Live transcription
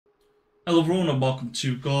Hello everyone and welcome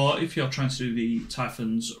to Gore. If you're trying to do the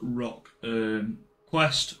Typhons rock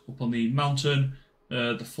quest up on the mountain,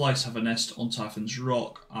 the flies have a nest on Typhon's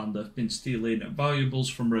rock and they've been stealing valuables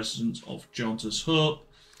from residents of Jaunter's Hope.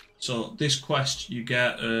 So this quest you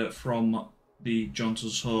get from the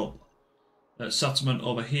Jaunter's Hope settlement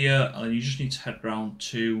over here, and then you just need to head round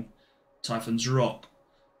to Typhon's rock.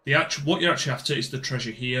 What you're actually after is the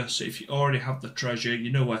treasure here, so if you already have the treasure,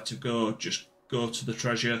 you know where to go, just go to the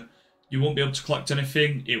treasure. You won't be able to collect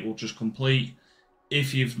anything, it will just complete.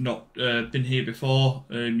 If you've not been here before,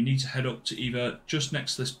 you need to head up to either just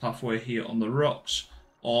next to this pathway here on the rocks,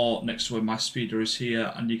 or next to where my speeder is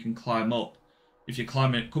here, and you can climb up. If you're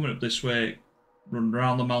coming up this way, run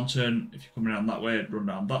around the mountain. If you're coming around that way, run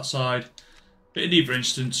around that side. But in either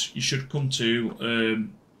instance, you should come to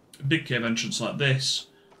a big cave entrance like this.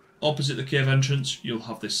 Opposite the cave entrance, you'll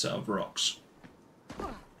have this set of rocks.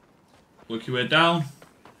 Work your way down,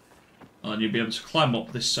 and you'll be able to climb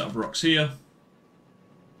up this set of rocks here.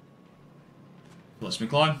 Lets me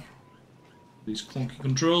climb. These clunky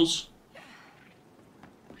controls.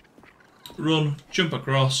 Run, jump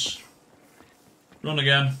across, run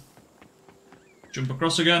again, jump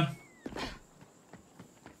across again.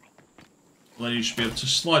 And then you should be able to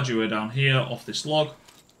slide your way down here off this log,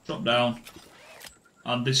 drop down,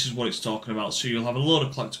 and this is what it's talking about. So you'll have a load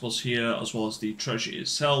of collectibles here as well as the treasure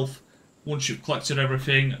itself. Once you've collected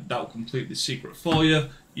everything, that will complete the secret for you.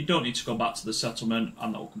 You don't need to go back to the settlement,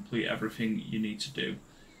 and that will complete everything you need to do.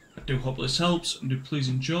 I do hope this helps, and do please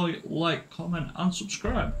enjoy, like, comment and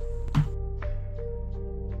subscribe.